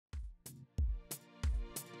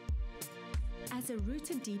As a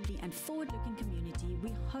rooted deeply and forward-looking community, we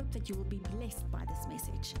hope that you will be blessed by this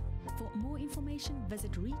message. For more information,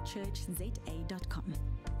 visit rechurchza.com.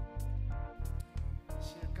 I'll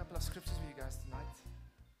share a couple of scriptures with you guys tonight.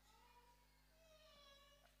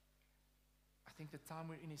 I think the time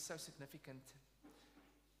we're in is so significant.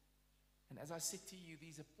 And as I said to you,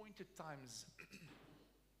 these appointed times,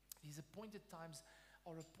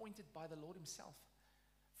 are appointed by the Lord Himself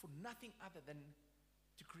for nothing other than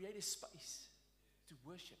to create a space to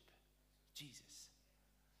worship Jesus.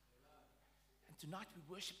 And tonight we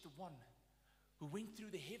worship the one who went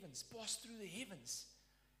through the heavens, passed through the heavens,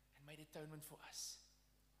 and made atonement for us,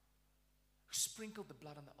 who sprinkled the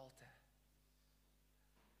blood on the altar.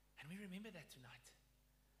 And we remember that tonight.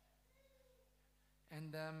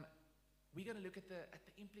 And we're going to look at the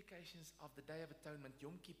implications of the Day of Atonement,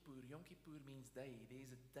 Yom Kippur. Yom Kippur means day.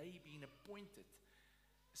 There's a day being appointed,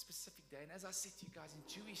 a specific day. And as I said to you guys, in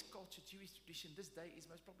Jewish culture, Jewish tradition, this day is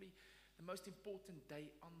most probably the most important day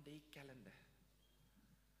on their calendar.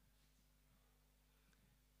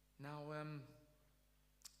 Now,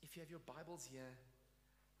 if you have your Bibles here,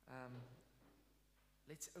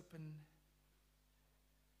 let's open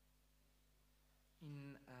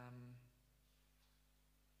in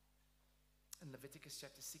Leviticus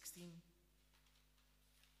chapter 16.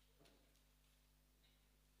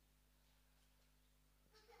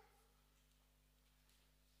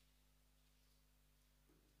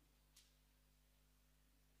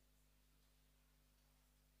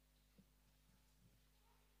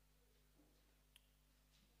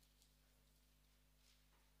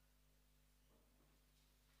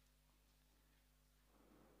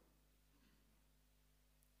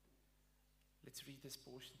 Let's read this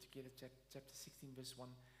portion together, chapter 16, verse 1.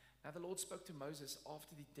 Now the Lord spoke to Moses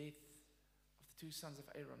after the death of the two sons of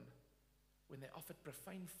Aaron, when they offered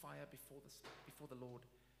profane fire before the Lord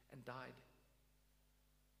and died.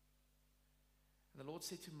 And the Lord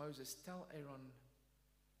said to Moses, tell Aaron,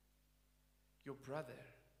 your brother,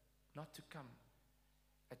 not to come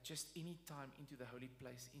at just any time into the holy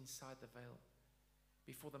place inside the veil,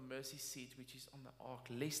 before the mercy seat which is on the ark,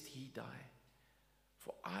 lest he die.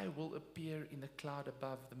 For I will appear in the cloud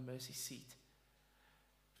above the mercy seat.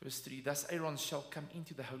 Verse 3, thus Aaron shall come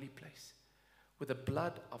into the holy place with the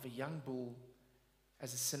blood of a young bull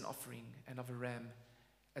as a sin offering, and of a ram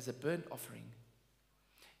as a burnt offering.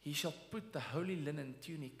 He shall put the holy linen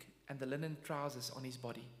tunic and the linen trousers on his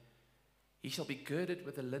body. He shall be girded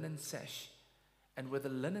with a linen sash, and with a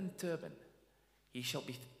linen turban he shall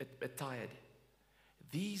be attired.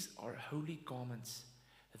 These are holy garments.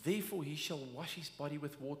 Therefore he shall wash his body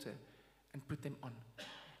with water and put them on.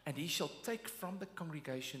 And he shall take from the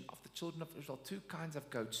congregation of the children of Israel 2 kinds of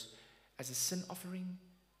goats as a sin offering,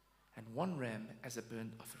 and 1 ram as a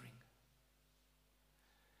burnt offering.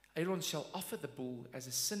 Aaron shall offer the bull as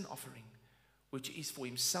a sin offering, which is for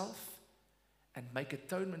himself, and make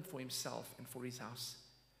atonement for himself and for his house.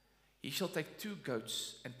 He shall take 2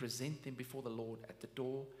 goats and present them before the Lord at the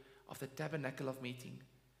door of the tabernacle of meeting.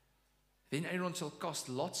 Then Aaron shall cast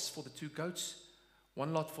lots for the 2 goats,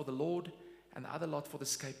 1 lot for the Lord, and the other lot for the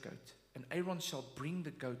scapegoat. And Aaron shall bring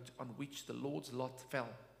the goat on which the Lord's lot fell,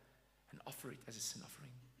 and offer it as a sin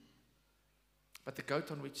offering. But the goat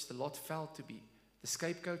on which the lot fell to be the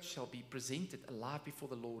scapegoat shall be presented alive before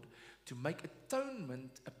the Lord, to make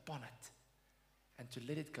atonement upon it, and to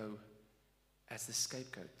let it go as the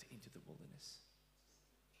scapegoat into the wilderness.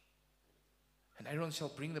 And Aaron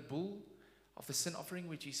shall bring the bull of the sin offering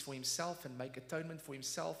which is for himself, and make atonement for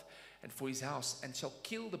himself and for his house, and shall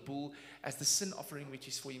kill the bull as the sin offering which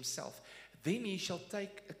is for himself. Then he shall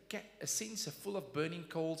take a censer full of burning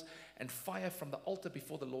coals and fire from the altar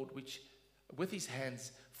before the Lord, which with his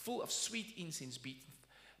hands full of sweet incense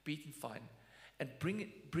beaten fine, and bring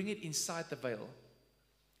it inside the veil.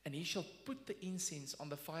 And he shall put the incense on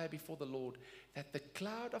the fire before the Lord, that the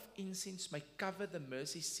cloud of incense may cover the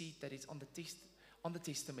mercy seat that is on the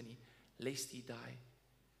testimony, lest he die.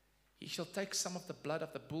 He shall take some of the blood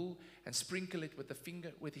of the bull and sprinkle it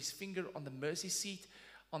with his finger on the mercy seat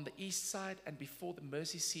on the east side, and before the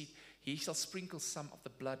mercy seat he shall sprinkle some of the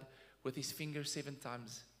blood with his finger 7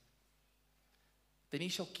 times. Then he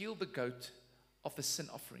shall kill the goat of the sin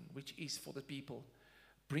offering, which is for the people.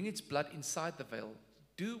 Bring its blood inside the veil.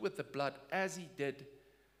 Do with the blood as he did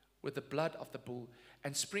with the blood of the bull,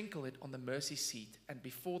 and sprinkle it on the mercy seat and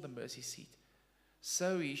before the mercy seat.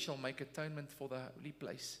 So he shall make atonement for the holy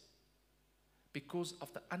place, because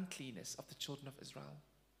of the uncleanness of the children of Israel,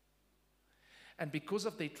 and because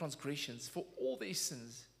of their transgressions, for all their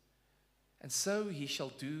sins. And so he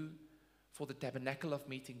shall do for the tabernacle of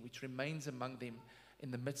meeting, which remains among them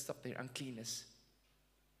in the midst of their uncleanness.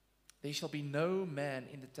 There shall be no man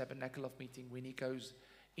in the tabernacle of meeting when he goes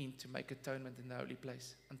in to make atonement in the holy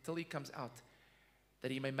place, until he comes out,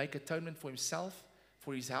 that he may make atonement for himself,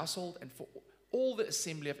 for his household, and for all the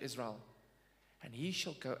assembly of Israel. And he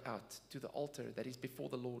shall go out to the altar that is before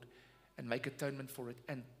the Lord, and make atonement for it,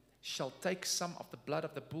 and shall take some of the blood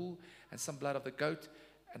of the bull and some blood of the goat,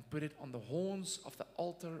 and put it on the horns of the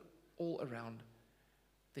altar all around.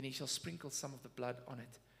 Then he shall sprinkle some of the blood on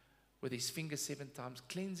it with his finger 7 times,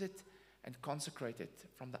 cleanse it and consecrate it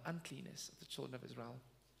from the uncleanness of the children of Israel.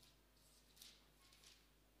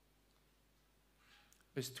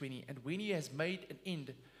 Verse 20, and when he has made an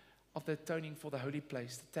end of the atoning for the holy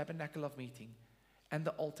place, the tabernacle of meeting, and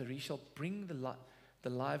the altar, he shall bring the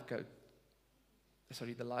live goat.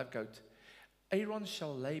 Aaron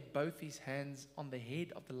shall lay both his hands on the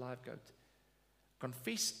head of the live goat,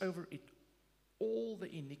 confess over it all the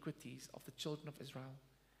iniquities of the children of Israel,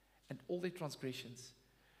 and all their transgressions,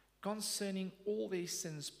 concerning all their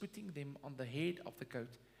sins, putting them on the head of the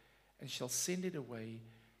goat, and shall send it away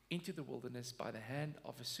into the wilderness by the hand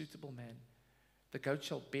of a suitable man. The goat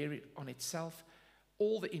shall bear it on itself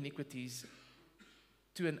all the iniquities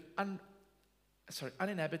to an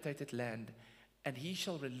uninhabited land, and he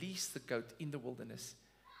shall release the goat in the wilderness.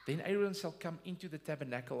 Then Aaron shall come into the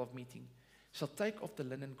tabernacle of meeting, shall take off the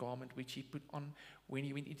linen garment which he put on when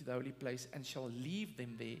he went into the holy place, and shall leave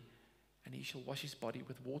them there, and he shall wash his body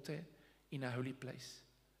with water in a holy place,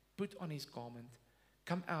 put on his garment,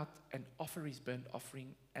 come out and offer his burnt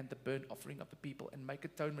offering and the burnt offering of the people, and make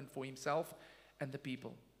atonement for himself and the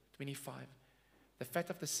people. 25. The fat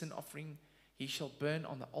of the sin offering he shall burn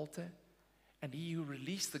on the altar, and he who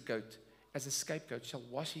released the goat as a scapegoat shall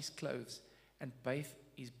wash his clothes and bathe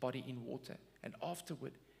his body in water, and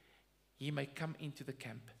afterward he may come into the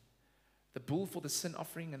camp. The bull for the sin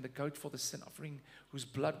offering and the goat for the sin offering, whose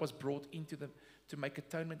blood was brought into them to make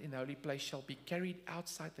atonement in the holy place, shall be carried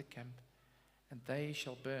outside the camp, and they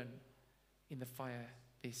shall burn in the fire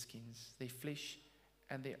their skins, their flesh,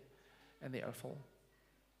 and their offal.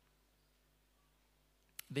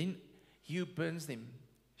 Then he who burns them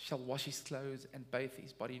shall wash his clothes and bathe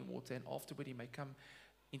his body in water, and afterward he may come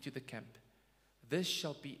into the camp. This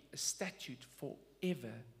shall be a statute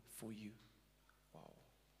forever for you. Wow.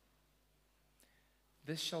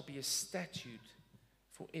 This shall be a statute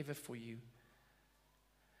forever for you.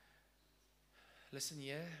 Listen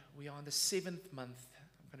here, we are in the 7th month.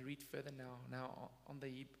 I'm going to read further now on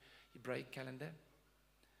the Hebraic calendar.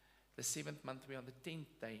 The 7th month, we are on the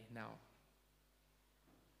 10th day now.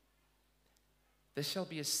 This shall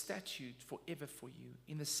be a statute forever for you.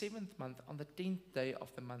 In the 7th month, on the 10th day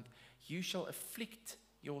of the month, you shall afflict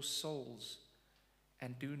your souls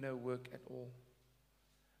and do no work at all.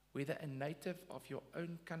 Whether a native of your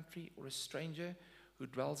own country or a stranger who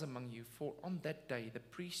dwells among you, for on that day the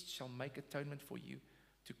priest shall make atonement for you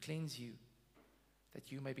to cleanse you,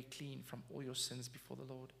 that you may be clean from all your sins before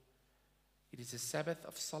the Lord. It is a Sabbath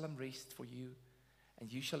of solemn rest for you,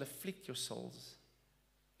 and you shall afflict your souls.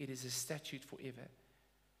 It is a statute forever.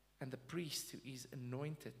 And the priest who is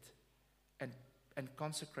anointed and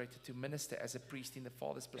consecrated to minister as a priest in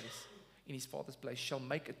his father's place, shall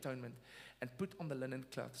make atonement and put on the linen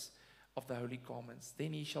cloths of the holy garments.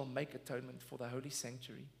 Then he shall make atonement for the holy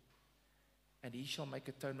sanctuary, and he shall make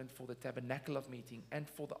atonement for the tabernacle of meeting and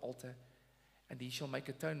for the altar, and he shall make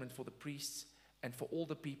atonement for the priests and for all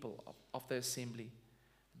the people of the assembly.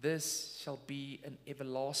 This shall be an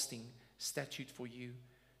everlasting statute for you,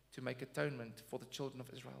 to make atonement for the children of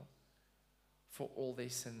Israel for all their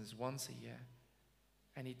sins once a year.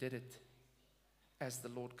 And he did it as the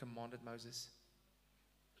Lord commanded Moses.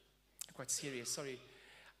 Quite serious, sorry.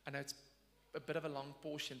 I know it's a bit of a long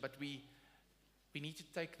portion, but we need to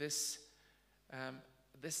take this.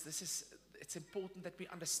 It's important that we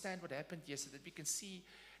understand what happened here, so that we can see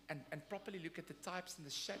and properly look at the types and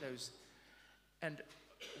the shadows and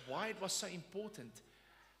why it was so important.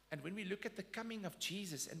 And when we look at the coming of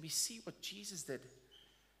Jesus and we see what Jesus did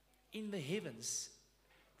in the heavens,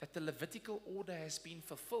 that the Levitical order has been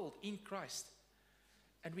fulfilled in Christ,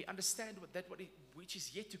 and we understand which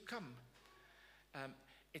is yet to come,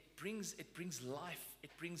 it brings life,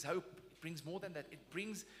 it brings hope, it brings more than that. It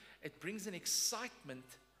brings an excitement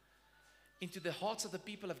into the hearts of the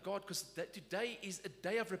people of God, because today is a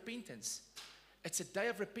day of repentance. It's a day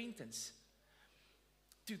of repentance.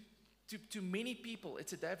 To many people,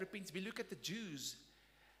 it's a day of repentance. We look at the Jews,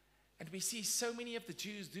 and we see so many of the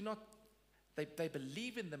Jews they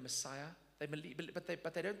believe in the Messiah,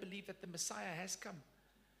 but they don't believe that the Messiah has come.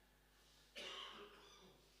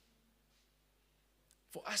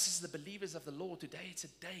 For us as the believers of the Lord, today it's a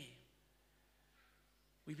day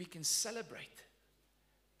where we can celebrate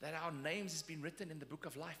that our names has been written in the book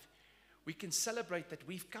of life. We can celebrate that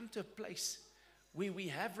we've come to a place where we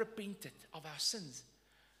have repented of our sins.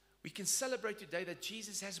 We can celebrate today that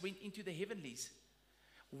Jesus has went into the heavenlies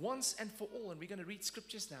once and for all. And we're going to read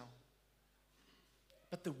scriptures now.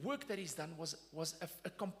 But the work that He's done was a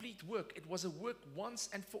complete work. It was a work once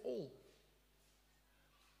and for all.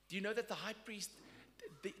 Do you know that the high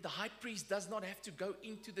priest does not have to go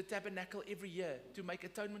into the tabernacle every year to make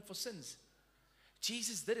atonement for sins?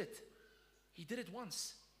 Jesus did it. He did it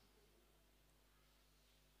once.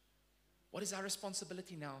 What is our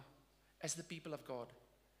responsibility now as the people of God?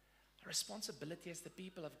 Our responsibility as the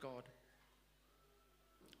people of God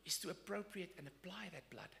is to appropriate and apply that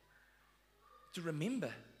blood. To remember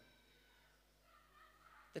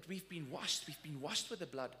that we've been washed with the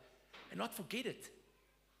blood, and not forget it.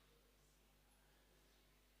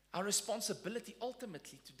 Our responsibility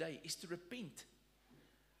ultimately today is to repent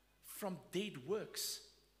from dead works.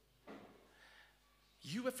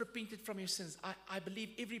 You have repented from your sins. I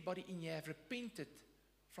believe everybody in here have repented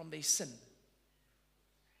from their sin.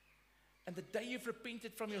 And the day you've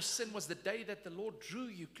repented from your sin was the day that the Lord drew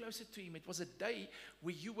you closer to Him. It was a day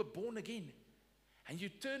where you were born again. And you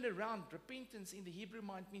turned around. Repentance in the Hebrew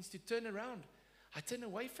mind means to turn around. I turn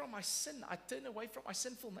away from my sin. I turn away from my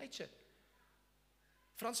sinful nature.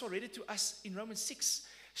 Francois read it to us in Romans 6.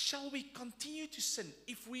 Shall we continue to sin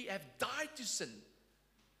if we have died to sin?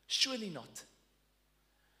 Surely not.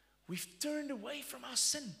 We've turned away from our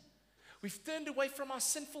sin. We've turned away from our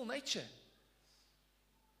sinful nature.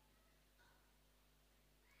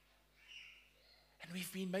 And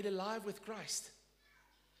we've been made alive with Christ.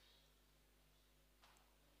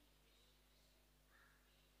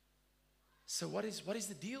 So what is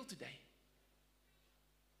the deal today?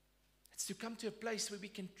 It's to come to a place where we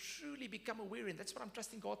can truly become aware, and that's what I'm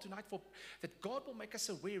trusting God tonight for, that God will make us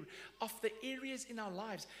aware of the areas in our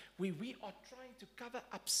lives where we are trying to cover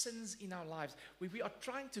up sins in our lives, where we are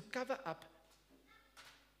trying to cover up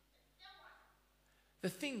the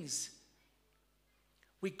things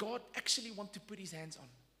where God actually wants to put His hands on.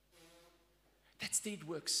 That's dead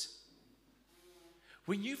works.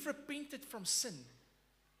 When you've repented from sin,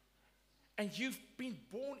 and you've been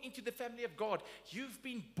born into the family of God, you've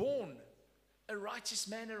been born a righteous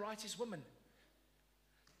man, a righteous woman.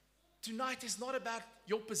 Tonight is not about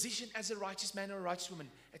your position as a righteous man or a righteous woman.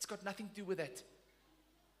 It's got nothing to do with that.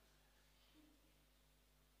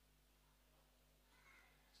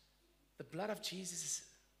 The blood of Jesus,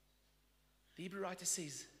 the Hebrew writer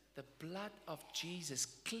says, the blood of Jesus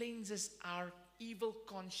cleanses our evil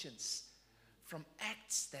conscience from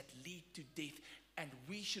acts that lead to death. And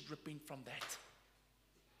we should repent from that.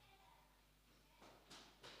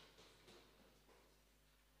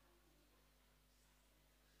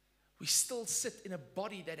 We still sit in a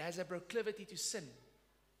body that has a proclivity to sin.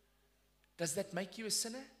 Does that make you a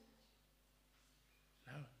sinner?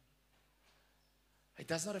 No. It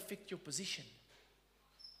does not affect your position.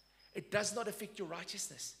 It does not affect your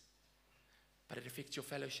righteousness. But it affects your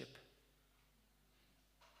fellowship.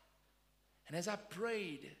 And as I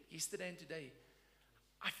prayed yesterday and today,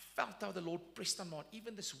 I felt how the Lord pressed on my heart.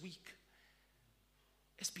 Even this week,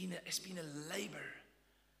 it's been a labor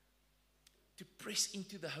to press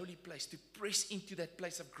into the holy place, to press into that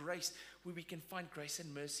place of grace where we can find grace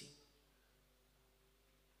and mercy.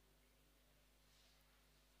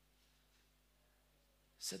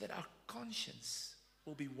 So that our conscience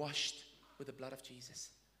will be washed with the blood of Jesus.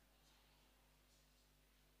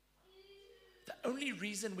 The only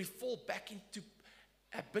reason we fall back into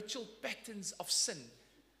habitual patterns of sin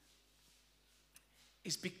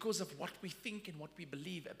is because of what we think and what we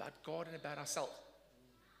believe about God and about ourselves.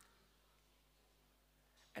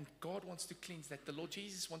 And God wants to cleanse that. The Lord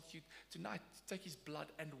Jesus wants you tonight to take His blood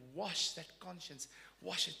and wash that conscience.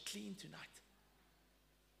 Wash it clean tonight.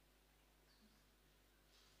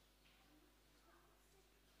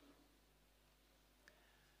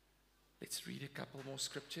 Let's read a couple more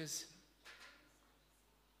scriptures.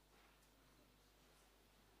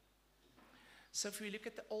 So if we look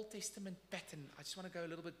at the Old Testament pattern, I just want to go a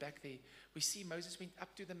little bit back there. We see Moses went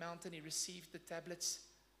up to the mountain, he received the tablets,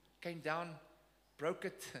 came down, broke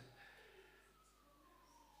it.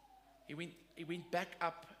 He went back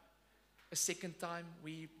up a second time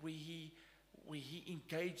where he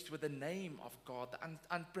engaged with the name of God, the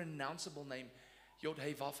unpronounceable name, Yod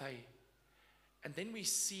Heh Vav Heh. And then we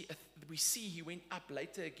see he went up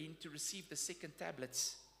later again to receive the second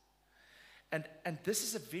tablets. And this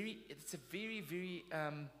is it's a very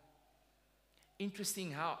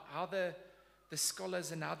interesting how the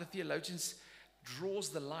scholars and how the theologians draws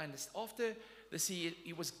the line. After this,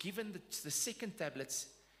 he was given the second tablets,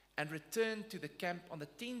 and returned to the camp on the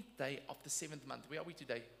 10th day of the 7th month. Where are we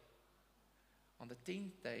today? On the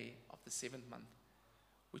 10th day of the 7th month,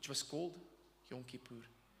 which was called Yom Kippur,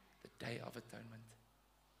 the Day of Atonement.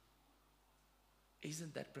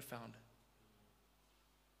 Isn't that profound?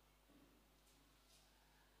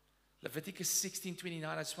 Leviticus 16:29,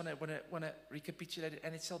 I just want to recapitulate it.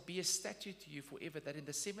 And it shall be a statute to you forever that in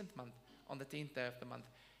the 7th month, on the 10th day of the month,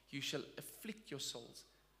 you shall afflict your souls.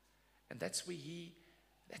 And that's where he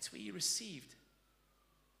received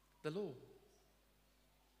the law.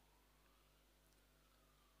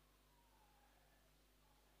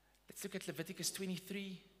 Let's look at Leviticus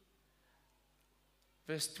 23,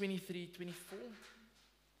 verse 23, 24.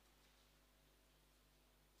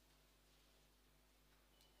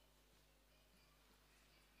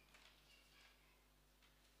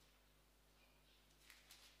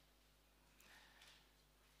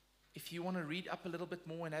 If you want to read up a little bit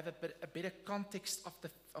more and have a better context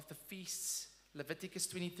of the feasts, Leviticus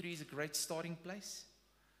 23 is a great starting place.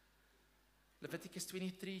 Leviticus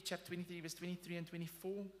 23, chapter 23, verse 23 and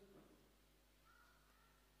 24.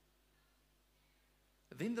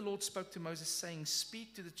 Then the Lord spoke to Moses, saying,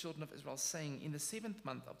 speak to the children of Israel, saying, in the 7th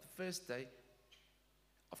month of the 1st day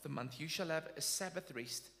of the month, you shall have a Sabbath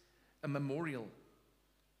rest, a memorial,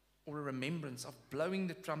 or a remembrance of blowing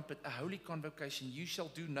the trumpet, a holy convocation. You shall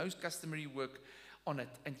do no customary work on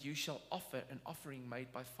it, and you shall offer an offering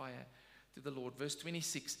made by fire to the Lord. Verse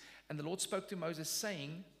 26, and the Lord spoke to Moses,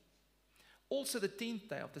 saying, also the 10th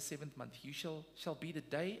day of the 7th month, you shall be the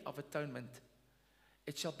day of atonement.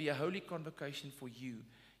 It shall be a holy convocation for you.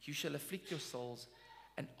 You shall afflict your souls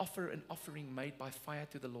and offer an offering made by fire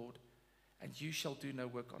to the Lord, and you shall do no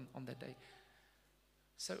work on that day.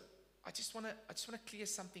 So I just want to clear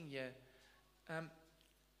something here, and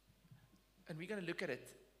we're going to look at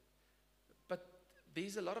it. But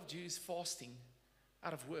there's a lot of Jews fasting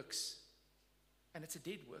out of works, and it's a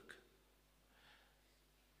dead work.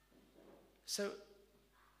 So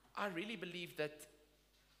I really believe that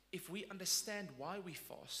if we understand why we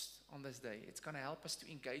fast on this day, it's going to help us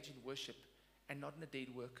to engage in worship and not in a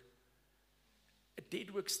dead work. A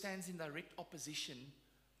dead work stands in direct opposition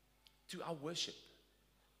to our worship.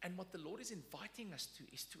 And what the Lord is inviting us to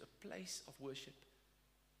is to a place of worship.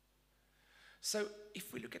 So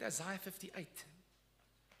if we look at Isaiah 58.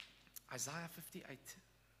 Isaiah 58.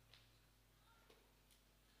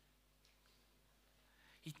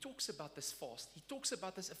 He talks about this fast. He talks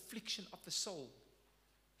about this affliction of the soul.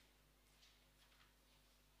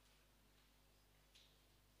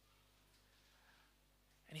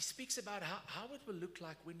 And he speaks about how it will look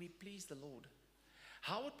like when we please the Lord.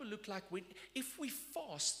 How it will look like if we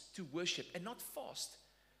fast to worship and not fast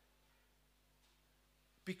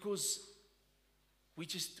because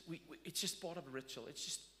it's just part of a ritual. It's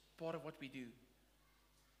just part of what we do.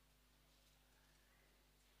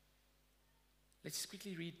 Let's just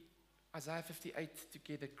quickly read Isaiah 58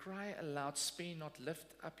 together. Cry aloud, spare not,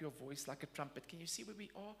 lift up your voice like a trumpet. Can you see where we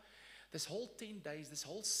are? This whole 10 days, this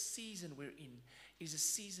whole season we're in is a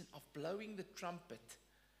season of blowing the trumpet.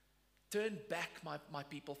 Turn back, my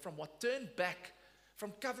people, from what? Turn back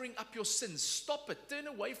from covering up your sins. Stop it. Turn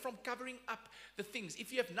away from covering up the things.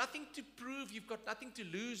 If you have nothing to prove, you've got nothing to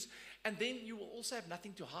lose, and then you will also have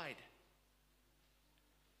nothing to hide.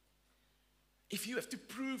 If you have to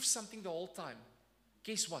prove something the whole time,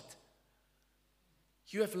 guess what?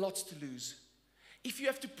 You have lots to lose. If you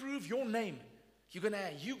have to prove your name, you're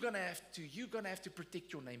gonna have to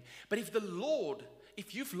protect your name. But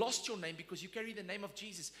if you've lost your name because you carry the name of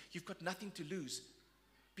Jesus, you've got nothing to lose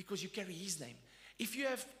because you carry his name. If you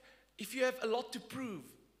have a lot to prove,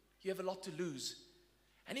 you have a lot to lose.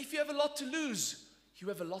 And if you have a lot to lose, you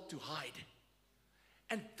have a lot to hide.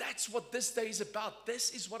 And that's what this day is about. This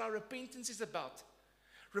is what our repentance is about.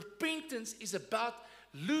 Repentance is about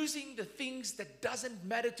losing the things that doesn't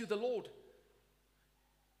matter to the Lord.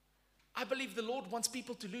 I believe the Lord wants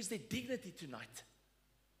people to lose their dignity tonight.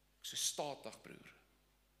 So statig, broer.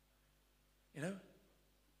 You know?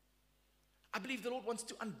 I believe the Lord wants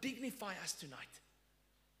to undignify us tonight.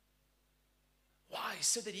 Why?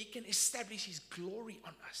 So that he can establish his glory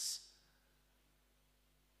on us.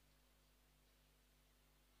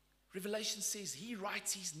 Revelation says he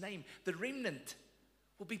writes his name. The remnant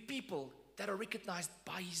will be people that are recognized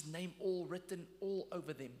by his name, all written all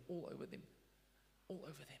over them, all over them, all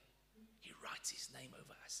over them. He writes his name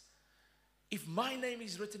over us. If my name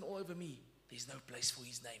is written all over me, there's no place for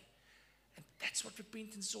his name. And that's what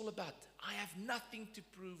repentance is all about. I have nothing to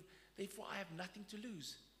prove, therefore I have nothing to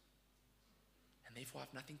lose. And therefore I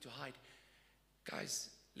have nothing to hide. Guys,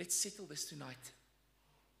 let's settle this tonight.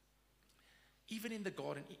 Even in the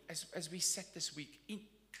garden, as we sat this week,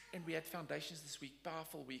 in we had foundations this week,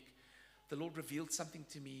 powerful week. The Lord revealed something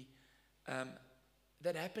to me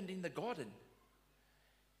that happened in the garden.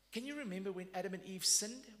 Can you remember when Adam and Eve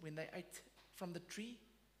sinned, when they ate from the tree?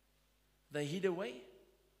 They hid away.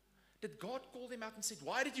 Did God call them out and said,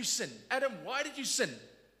 why did you sin? Adam, why did you sin?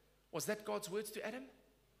 Was that God's words to Adam?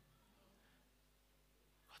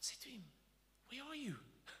 God said to him, where are you?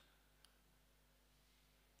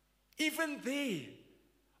 Even there,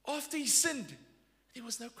 after he sinned, there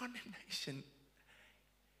was no condemnation.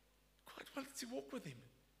 God wanted to walk with him.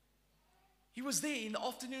 He was there in the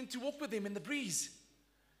afternoon to walk with him in the breeze.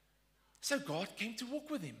 So God came to walk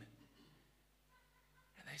with him.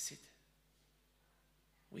 And they said,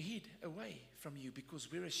 we hid away from you because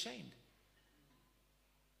we're ashamed.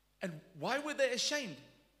 And why were they ashamed?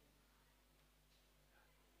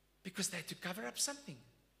 Because they had to cover up something.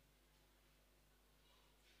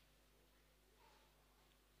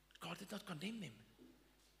 God did not condemn them.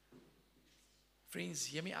 Friends,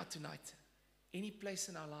 hear me out tonight. Any place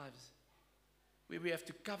in our lives where we have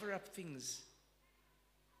to cover up things,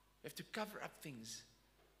 we have to cover up things,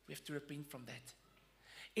 we have to repent from that.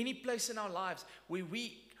 Any place in our lives where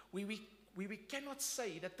we cannot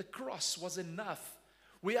say that the cross was enough,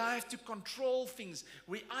 where I have to control things,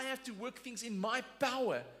 where I have to work things in my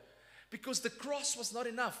power, because the cross was not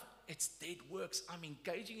enough. It's dead works. I'm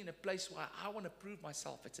engaging in a place where I want to prove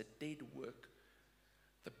myself. It's a dead work.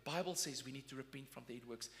 The Bible says we need to repent from dead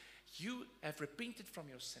works. You have repented from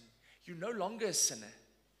your sin. You're no longer a sinner.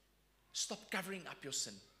 Stop covering up your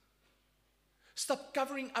sin. Stop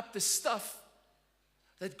covering up the stuff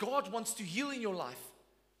that God wants to heal in your life.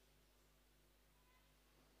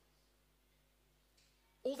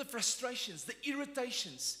 All the frustrations, the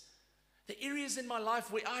irritations, the areas in my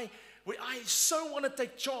life where I so want to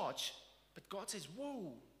take charge. But God says,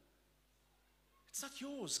 whoa, it's not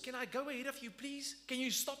yours. Can I go ahead of you, please? Can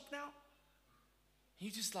you stop now? And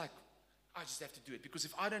you're just like, I just have to do it, because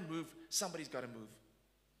if I don't move, somebody's got to move.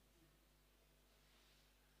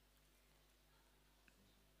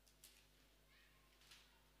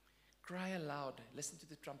 Cry aloud. Listen to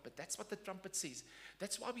the trumpet. That's what the trumpet says.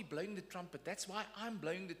 That's why we're blowing the trumpet. That's why I'm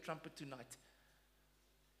blowing the trumpet tonight.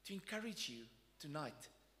 To encourage you tonight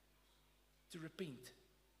to repent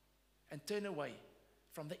and turn away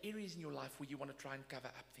from the areas in your life where you want to try and cover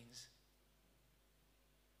up things.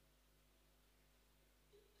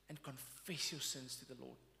 And confess your sins to the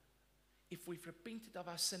Lord. If we've repented of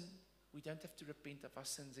our sin, we don't have to repent of our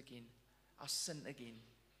sins again. Our sin again.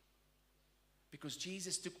 Because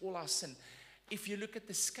Jesus took all our sin. If you look at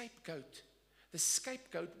the scapegoat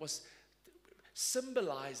was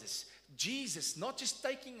symbolizes Jesus not just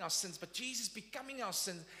taking our sins, but Jesus becoming our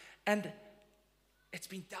sins, and it's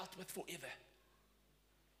been dealt with forever.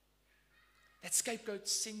 That scapegoat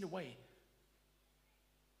sent away.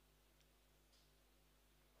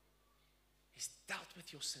 He's dealt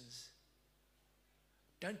with your sins.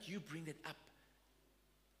 Don't you bring it up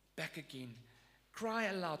back again. Cry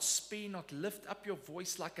aloud, spare not, lift up your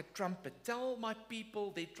voice like a trumpet. Tell my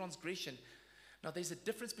people their transgression. Now there's a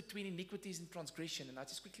difference between iniquities and transgression, and I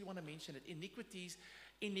just quickly want to mention it.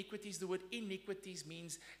 Iniquities, the word iniquities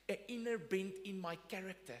means an inner bent in my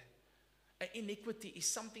character. An iniquity is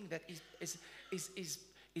something that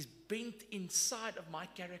is bent inside of my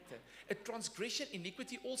character. A transgression,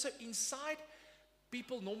 iniquity, also inside,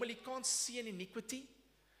 people normally can't see an iniquity.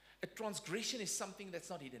 A transgression is something that's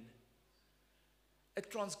not hidden. A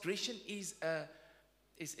transgression is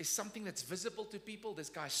something that's visible to people. This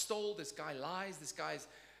guy stole, this guy lies, this guy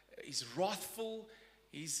is wrathful.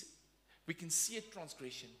 We can see a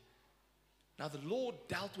transgression. Now the Lord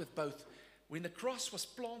dealt with both. When the cross was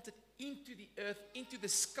planted into the earth, into the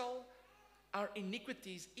skull, our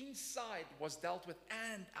iniquities inside was dealt with,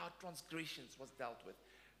 and our transgressions was dealt with.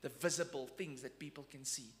 The visible things that people can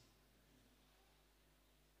see.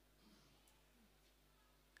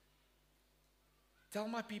 Tell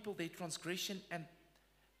my people their transgression, and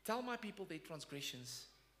tell my people their transgressions,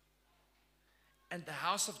 and the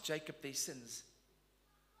house of Jacob their sins.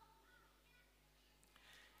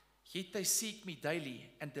 Yet they seek me daily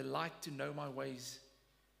and delight to know my ways,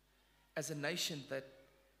 as a nation that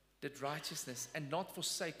did righteousness and not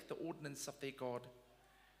forsake the ordinance of their God.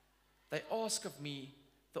 They ask of me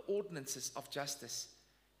the ordinances of justice.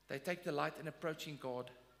 They take delight in approaching God.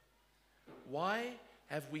 Why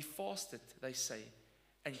have we fasted, they say,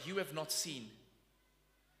 and you have not seen?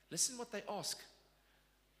 Listen what they ask.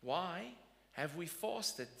 Why have we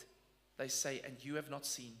fasted, they say, and you have not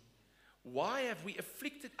seen? Why have we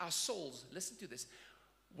afflicted our souls? Listen to this.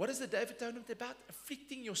 What is the Day of Atonement about?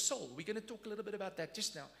 Afflicting your soul. We're going to talk a little bit about that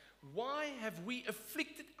just now. Why have we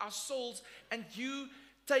afflicted our souls and you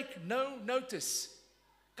take no notice.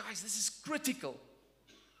 Guys, this is critical.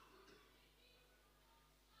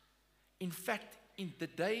 In fact, in the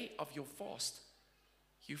day of your fast,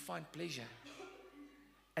 you find pleasure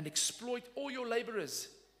and exploit all your laborers.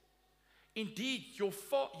 Indeed, you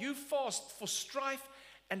fast for strife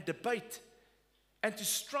and debate, and to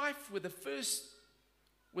strive with the fist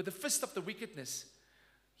of the wickedness.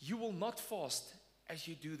 You will not fast as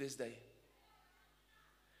you do this day,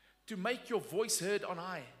 to make your voice heard on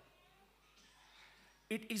high.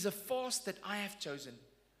 It is a fast that I have chosen.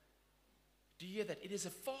 Do you hear that? It is a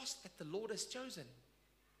fast that the Lord has chosen.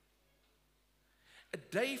 A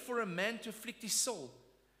day for a man to afflict his soul.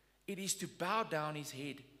 It is to bow down his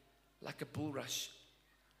head like a bulrush,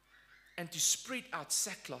 and to spread out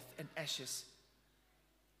sackcloth and ashes.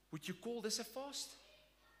 Would you call this a fast?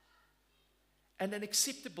 And an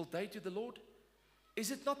acceptable day to the Lord? Is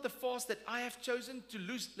it not the fast that I have chosen to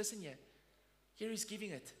lose? Listen here. Here he's giving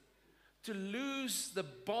it. To loose the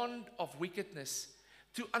bond of wickedness,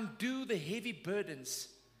 to undo the heavy burdens,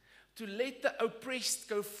 to let the oppressed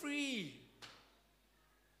go free.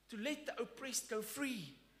 To let the oppressed go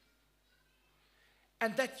free.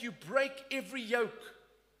 And that you break every yoke.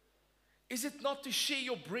 Is it not to share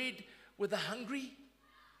your bread with the hungry?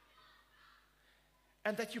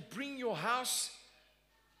 And that you bring to your house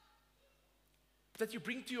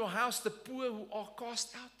the poor who are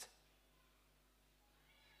cast out?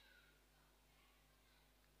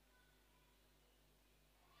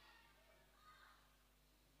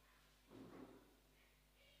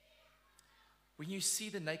 When you see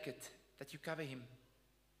the naked, that you cover him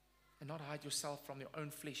and not hide yourself from your own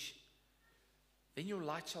flesh. Then your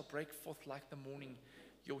light shall break forth like the morning.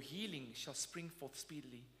 Your healing shall spring forth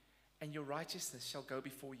speedily, and your righteousness shall go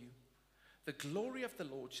before you. The glory of the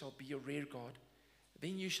Lord shall be your rear guard.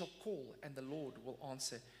 Then you shall call, and the Lord will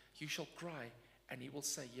answer. You shall cry, and he will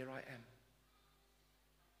say, Here I am.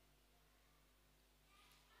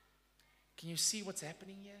 Can you see what's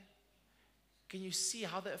happening here? Can you see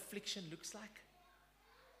how the affliction looks like?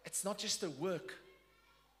 It's not just a work.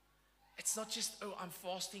 It's not just, oh, I'm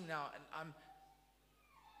fasting now, and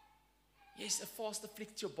yes, a fast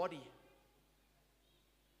afflicts your body.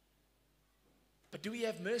 But do we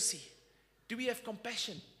have mercy? Do we have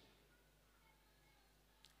compassion?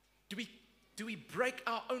 Do we break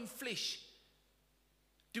our own flesh?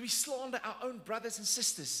 Do we slander our own brothers and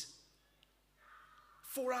sisters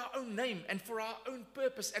for our own name and for our own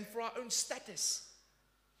purpose and for our own status?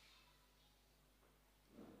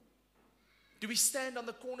 Do we stand on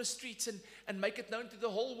the corner streets and make it known to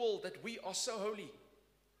the whole world that we are so holy?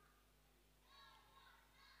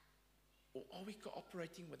 Or are we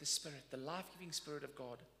cooperating with the Spirit, the life-giving Spirit of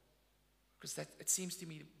God? Because it seems to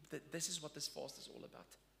me that this is what this fast is all about.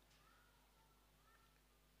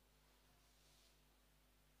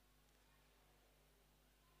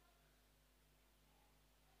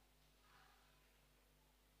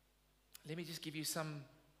 Let me just give you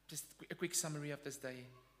just a quick summary of this day.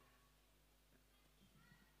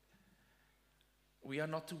 We are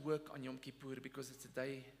not to work on Yom Kippur because it's a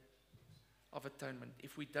day of atonement.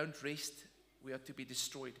 If we don't rest, we are to be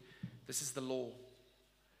destroyed. This is the law.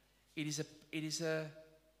 It is a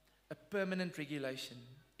permanent regulation.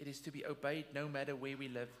 It is to be obeyed no matter where we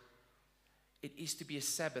live. It is to be a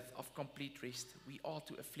Sabbath of complete rest. We are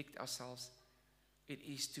to afflict ourselves. It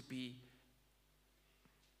is to be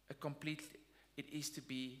complete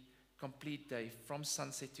day from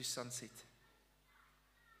sunset to sunset.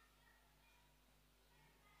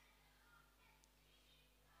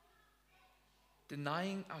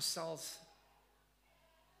 Denying ourselves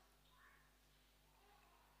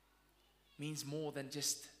means more than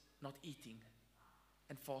just not eating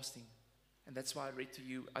and fasting. And that's why I read to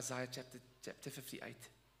you Isaiah chapter 58.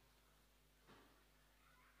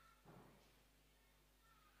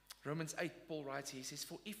 Romans 8, Paul writes, he says,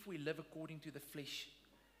 For if we live according to the flesh,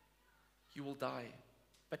 you will die.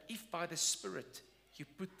 But if by the Spirit you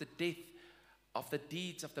put the death of the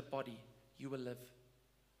deeds of the body, you will live.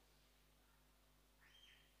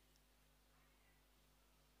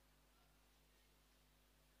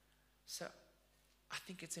 So I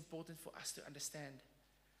think it's important for us to understand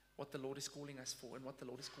what the Lord is calling us for and what the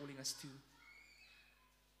Lord is calling us to.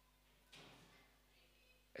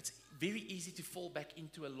 It's very easy to fall back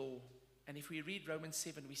into a law. And if we read Romans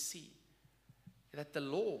 7, we see that the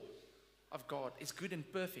law of God is good and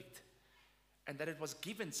perfect, and that it was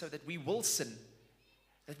given so that we will sin,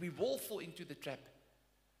 that we will fall into the trap.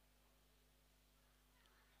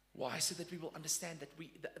 Why? So that we will understand that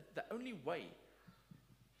the only way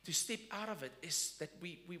to step out of it is that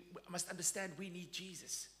we must understand we need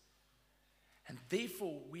Jesus. And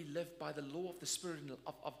therefore, we live by the law of the Spirit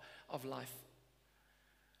of life.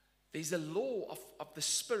 There's a law of the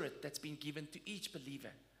Spirit that's been given to each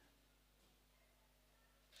believer.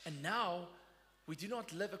 And now, we do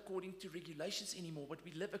not live according to regulations anymore, but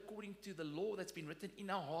we live according to the law that's been written in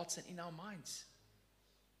our hearts and in our minds.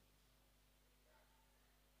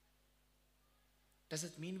 Does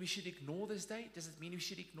it mean we should ignore this day? Does it mean we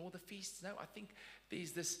should ignore the feasts? No, I think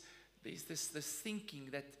there's this thinking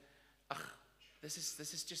that, this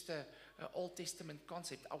is just an Old Testament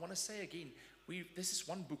concept. I want to say again, this is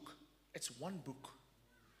one book. It's one book.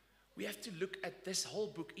 We have to look at this whole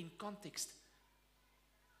book in context.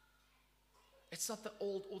 It's not the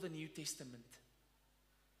Old or the New Testament.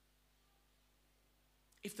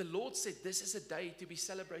 If the Lord said this is a day to be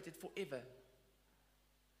celebrated forever,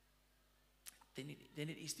 then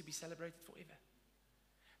it is to be celebrated forever.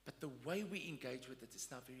 But the way we engage with it is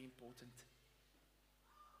now very important.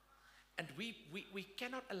 And we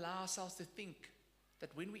cannot allow ourselves to think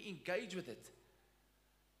that when we engage with it,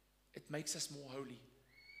 it makes us more holy,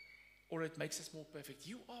 or it makes us more perfect.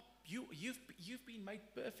 You've been made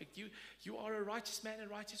perfect. You are a righteous man and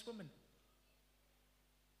righteous woman.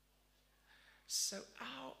 So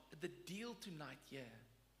the deal tonight here,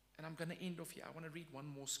 and I'm going to end off here. I want to read one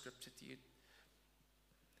more scripture to you,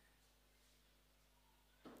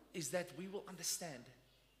 is that we will understand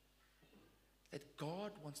that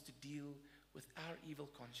God wants to deal with our evil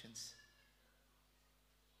conscience.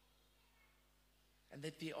 And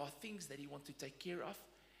that there are things that He wants to take care of,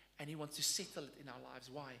 and He wants to settle it in our lives.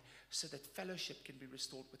 Why? So that fellowship can be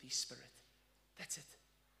restored with His Spirit. That's it.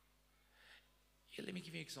 Here, let me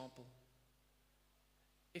give you an example.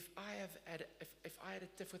 If I had a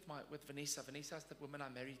tiff with Vanessa is the woman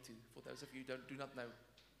I'm married to, for those of you who do not know.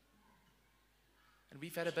 And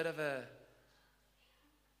we've had a bit of a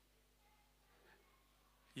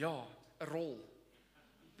roll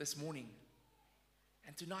this morning.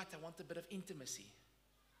 And tonight I want a bit of intimacy.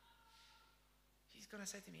 She's going to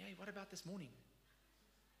say to me, hey, what about this morning?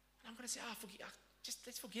 And I'm going to say,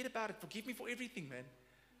 let's forget about it. Forgive me for everything, man.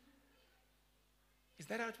 Is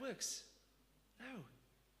that how it works? No.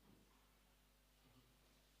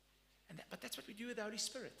 But that's what we do with the Holy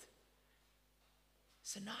Spirit.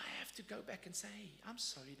 So now I have to go back and say, hey, I'm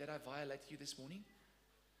sorry that I violated you this morning.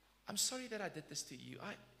 I'm sorry that I did this to you.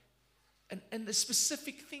 And the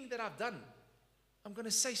specific thing that I've done, I'm going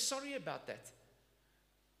to say sorry about that.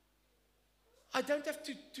 I don't have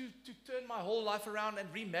to turn my whole life around and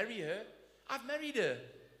remarry her. I've married her.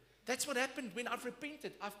 That's what happened when I've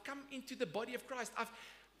repented. I've come into the body of Christ.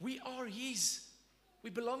 We are His. We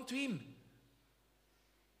belong to Him.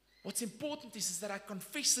 What's important is that I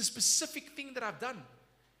confess the specific thing that I've done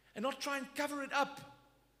and not try and cover it up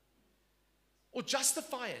or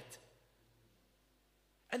justify it.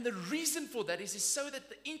 And the reason for that is so that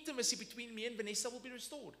the intimacy between me and Vanessa will be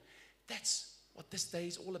restored. That's what this day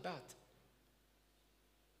is all about.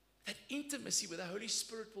 That intimacy with the Holy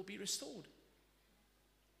Spirit will be restored.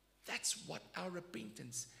 That's what our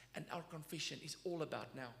repentance and our confession is all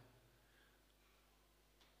about now.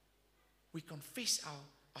 We confess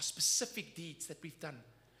our specific deeds that we've done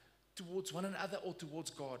towards one another or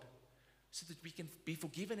towards God, so that we can be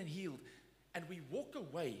forgiven and healed. And we walk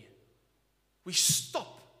away. We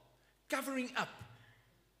stop covering up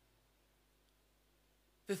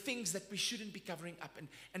the things that we shouldn't be covering up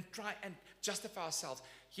and try and justify ourselves.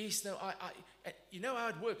 Yes, no, you know how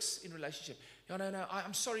it works in relationship. No,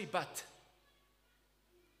 I'm sorry, but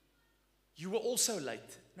you were also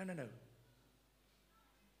late. No. I'm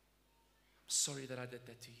sorry that I did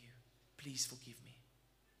that to you. Please forgive me.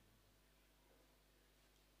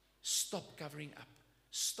 Stop covering up.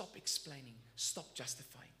 Stop explaining. Stop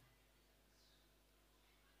justifying.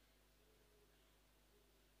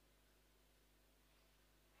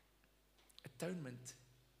 Atonement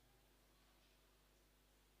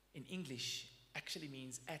in English actually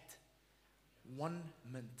means at 1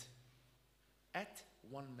 mint. At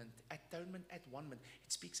 1 mint. Atonement at 1 mint.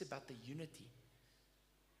 It speaks about the unity.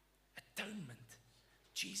 Atonement.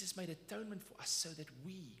 Jesus made atonement for us so that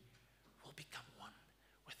we will become one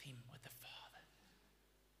with Him, with the Father.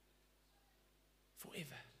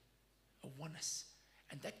 Forever. A oneness.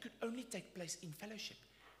 And that could only take place in fellowship.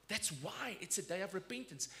 That's why it's a day of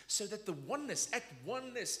repentance, so that the oneness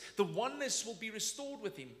will be restored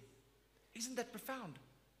with Him. Isn't that profound?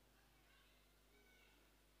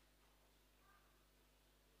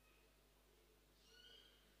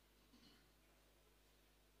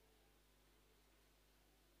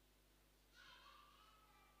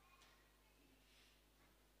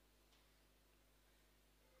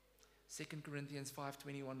 Second Corinthians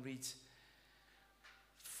 5:21 reads,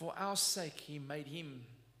 For our sake, he made him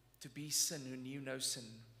to be sin who knew no sin,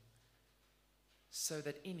 so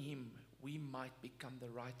that in him we might become the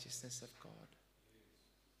righteousness of God.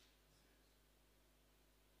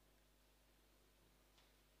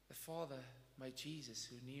 The Father made Jesus,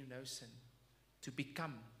 who knew no sin, to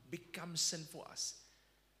become sin for us,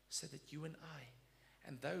 so that you and I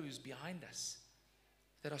and those behind us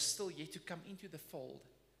that are still yet to come into the fold,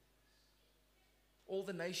 all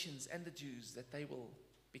the nations and the Jews, that they will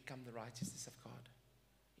become the righteousness of God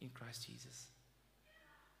in Christ Jesus.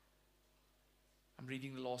 I'm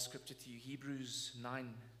reading the last scripture to you, Hebrews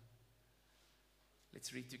 9.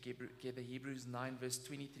 Let's read together Hebrews 9, verse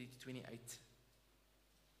 23 to 28.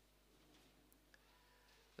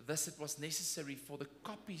 Thus it was necessary for the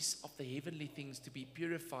copies of the heavenly things to be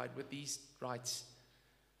purified with these rites,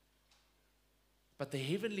 but the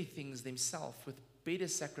heavenly things themselves with better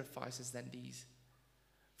sacrifices than these.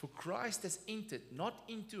 For Christ has entered not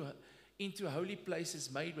into holy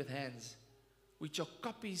places made with hands, which are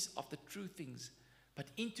copies of the true things, but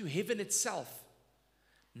into heaven itself,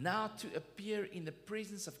 now to appear in the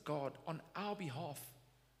presence of God on our behalf.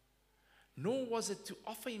 Nor was it to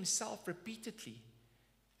offer himself repeatedly,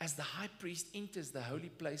 as the high priest enters the holy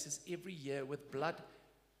places every year with blood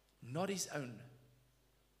not his own.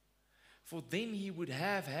 For then he would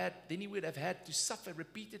have had to suffer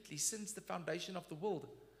repeatedly since the foundation of the world.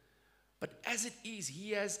 But as it is,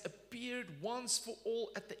 he has appeared once for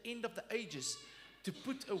all at the end of the ages to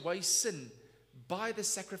put away sin by the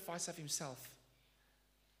sacrifice of himself.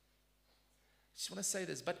 I just want to say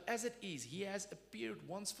this, but as it is, he has appeared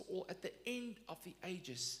once for all at the end of the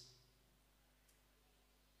ages.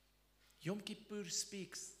 Yom Kippur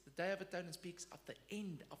speaks, the Day of Atonement speaks of the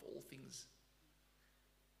end of all things.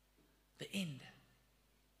 The end.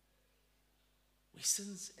 Where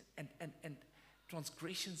sins and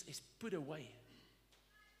transgressions is put away.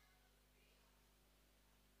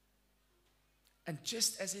 And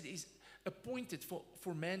just as it is appointed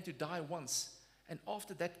for man to die once, and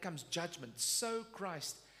after that comes judgment, so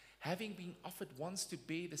Christ, having been offered once to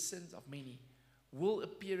bear the sins of many, will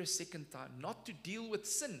appear a second time, not to deal with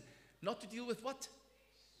sin. Not to deal with what?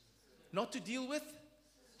 Not to deal with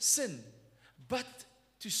sin, but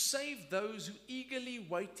to save those who eagerly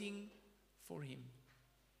waiting for him.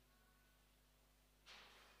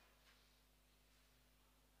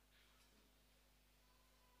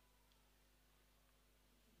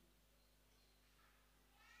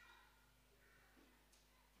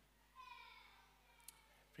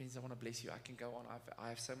 Friends, I want to bless you. I can go on. I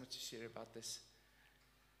have so much to share about this.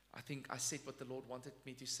 I think I said what the Lord wanted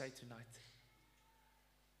me to say tonight.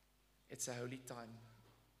 It's a holy time.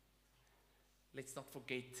 Let's not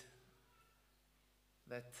forget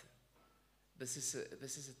that this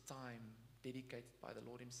is a time dedicated by the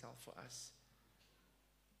Lord himself for us,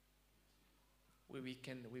 where we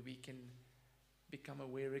can become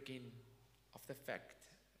aware again of the fact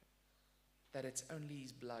that it's only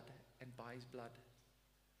his blood and by his blood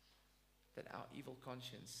that our evil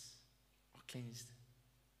conscience are cleansed.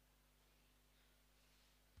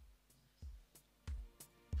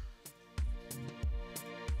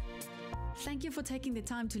 Thank you for taking the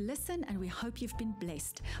time to listen, and we hope you've been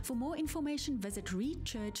blessed. For more information, visit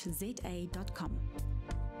rechurchza.com.